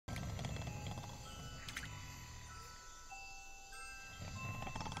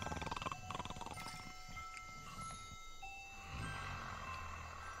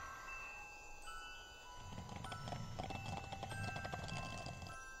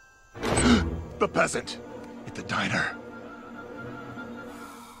The peasant at the diner.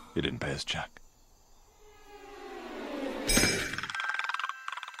 He didn't pay his check. He's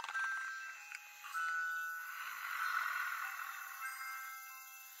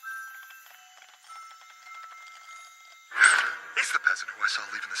the peasant who I saw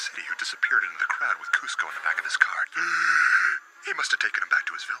leaving the city, who disappeared into the crowd with Cusco in the back of his cart. He must have taken him back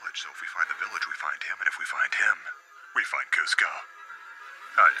to his village, so if we find the village, we find him, and if we find him, we find Cusco.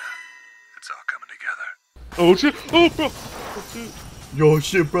 Oh yeah, it's all coming together. Oh shit! Oh bro! Oh, shit. Yo,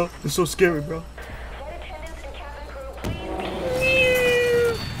 shit, bro. It's so scary, bro.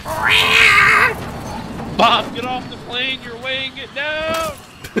 Bob, get off the plane! You're weighing it down!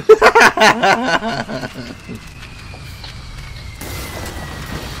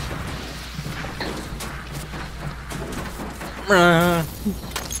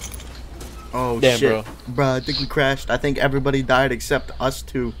 Oh damn, shit, bro. I think we crashed. I think everybody died except us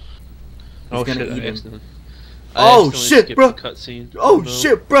two. Oh gonna shit! eat him. I Oh accidentally shit, skipped bro. the cutscene. Oh No.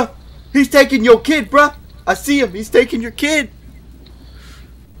 shit, bro. He's taking your kid, bro. I see him. He's taking your kid.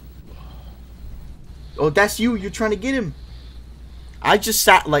 Oh, that's you. You're trying to get him. I just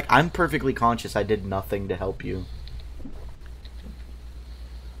sat like I'm perfectly conscious. I did nothing to help you.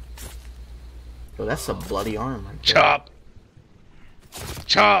 Oh, that's a bloody arm. Right there. Chop!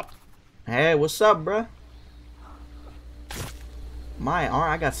 Chop! Hey, what's up, bro? My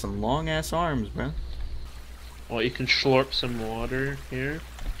arm. I got some long ass arms, bro. Well, you can slurp some water here.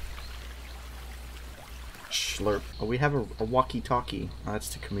 Slurp. Oh, we have a walkie-talkie. Oh, that's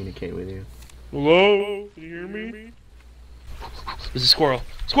to communicate with you. Hello? Can you hear me? There's a squirrel.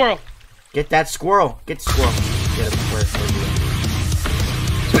 Squirrel! Get that squirrel. Get the squirrel. Get him where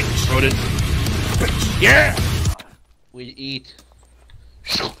Rodent. Yeah! We eat.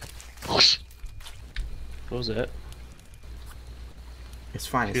 What was that? It's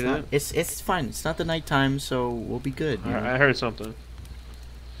fine. It's Hear not. that? It's fine. It's not the nighttime, so we'll be good. You know? I heard something.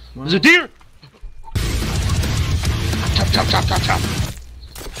 Well, There's a deer! Chop, chop, chop, chop, chop.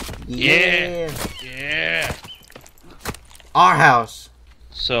 yeah. Yeah! Our house.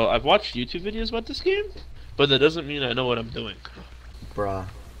 So, I've watched YouTube videos about this game, but that doesn't mean I know what I'm doing. Bruh.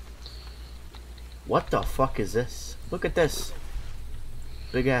 What the fuck is this? Look at this.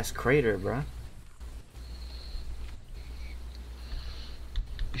 Big ass crater, bruh.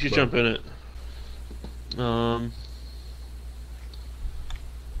 You should jump in it.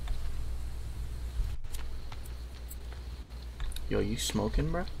 Yo, you smoking,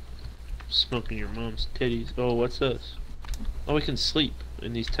 bruh? Smoking your mom's titties. Oh, what's this? Oh, we can sleep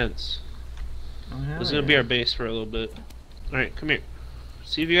in these tents. Oh, hell This is gonna yeah. be our base for a little bit. Alright, come here.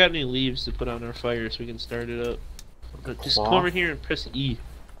 See if you got any leaves to put on our fire so we can start it up. Just come over here and press E.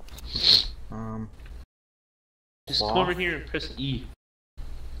 Just come over here and press E.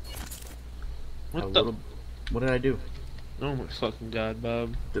 What the? What did I do? Oh my fucking god,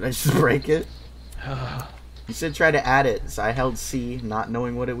 Bob. Did I just break it? You said try to add it, so I held C, not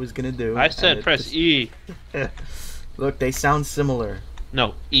knowing what it was gonna do. I said press just... E. Look, they sound similar.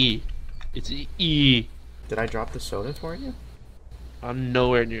 No, E. It's E. Did I drop the soda for you? I'm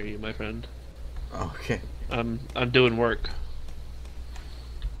nowhere near you, my friend. Okay. I'm doing work.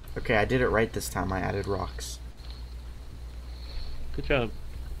 Okay, I did it right this time. I added rocks. Good job.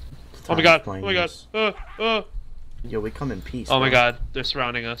 The Oh my time's god. Oh playing my god. this. Yo, we come in peace. Oh my bro. god. They're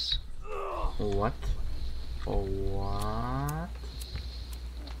surrounding us. What? Oh, what?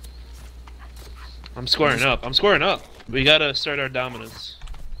 I'm squaring up. I'm squaring up. We gotta start our dominance.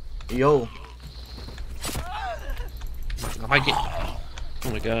 Yo. I might get...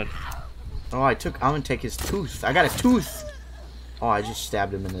 Oh my god. Oh, I'm gonna take his tooth. I got a tooth. Oh, I just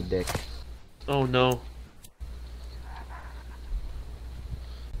stabbed him in the dick. Oh no.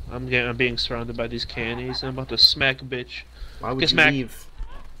 I'm being surrounded by these candies. I'm about to smack a bitch. Why would Get you smacked. leave?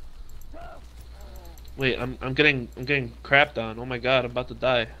 Wait, I'm getting crapped on. Oh my god, I'm about to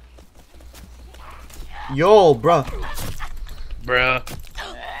die. Yo, bruh. Bruh.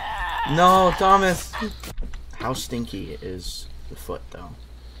 No, Thomas. How stinky is the foot, though?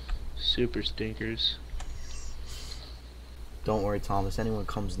 Super stinkers. Don't worry, Thomas. Anyone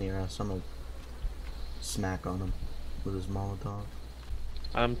comes near us, I'm gonna smack on him with his Molotov.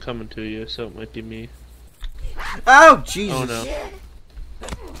 I'm coming to you, so it might be me. Oh, Jesus. Oh no.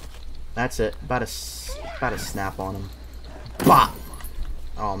 That's it. About to snap on him. Bop.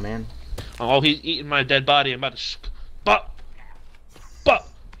 Oh, man. Oh, he's eating my dead body. I'm about to bop. Bop.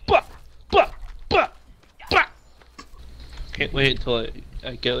 Bop. Bop. Bop. Bop. Can't wait until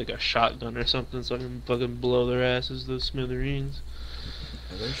I get like a shotgun or something so I can fucking blow their asses to smithereens.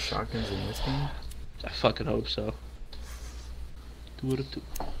 Are there shotguns in this game? I fucking hope so. Do it.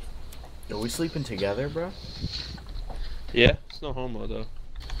 Are we sleeping together, bro? Yeah, it's no homo though.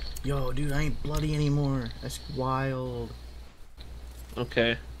 Yo, dude, I ain't bloody anymore. That's wild.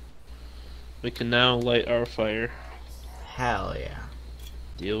 Okay. We can now light our fire. Hell yeah.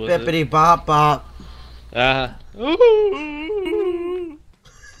 Deal with it. Bippity bop bop. Ah.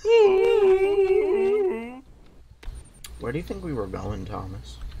 Where do you think we were going,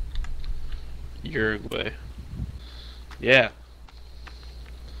 Thomas? Uruguay. Yeah.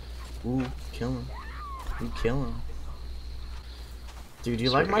 Ooh, kill him. You kill him. Dude, do you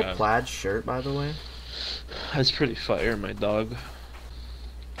Swear like to my God. plaid shirt, by the way? That's pretty fire, my dog.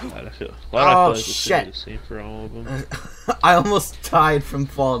 God, I feel like it's shit. the same for all of them. I almost died from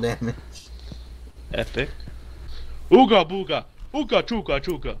fall damage. Epic. Ooga booga. Ooga chooga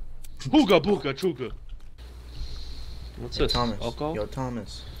chooga. Ooga booga chooga. What's Hey, this? Thomas. Alcohol? Yo,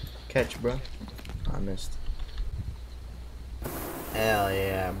 Thomas. Catch, bro. I missed. Hell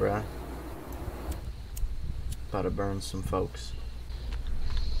yeah, bruh. About to burn some folks.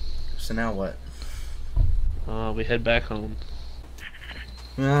 So now what? We head back home.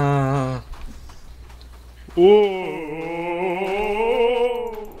 Ah.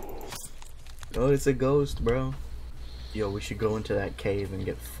 Oh, it's a ghost, bro. Yo, we should go into that cave and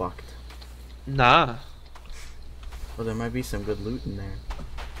get fucked. Nah. Oh, there might be some good loot in there.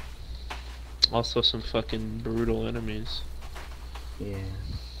 Also some fucking brutal enemies. Yeah.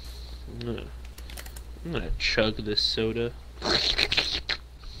 I'm gonna chug this soda.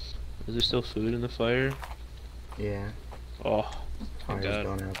 Is there still food in the fire? Yeah. Oh, thank Fire's God.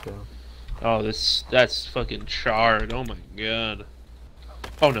 going out, though. Oh, that's fucking charred. Oh my God.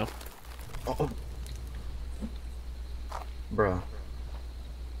 Oh no. Oh. Bruh.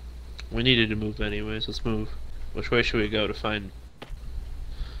 We needed to move anyways. Let's move. Which way should we go to find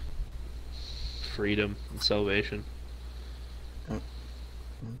freedom and salvation? I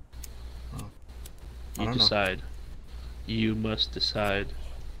You don't know. decide. You must decide.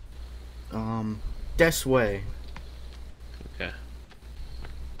 This way. Okay.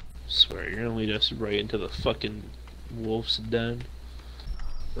 Swear, you're gonna lead us right into the fucking wolf's den.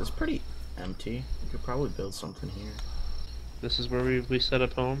 It's pretty empty. We could probably build something here. This is where we set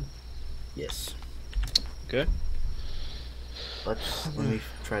up home. Yes. Okay. Let me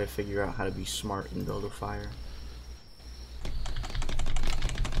try to figure out how to be smart and build a fire.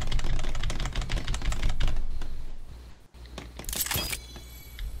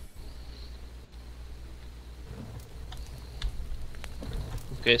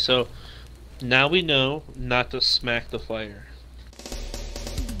 Okay, so now we know not to smack the fire.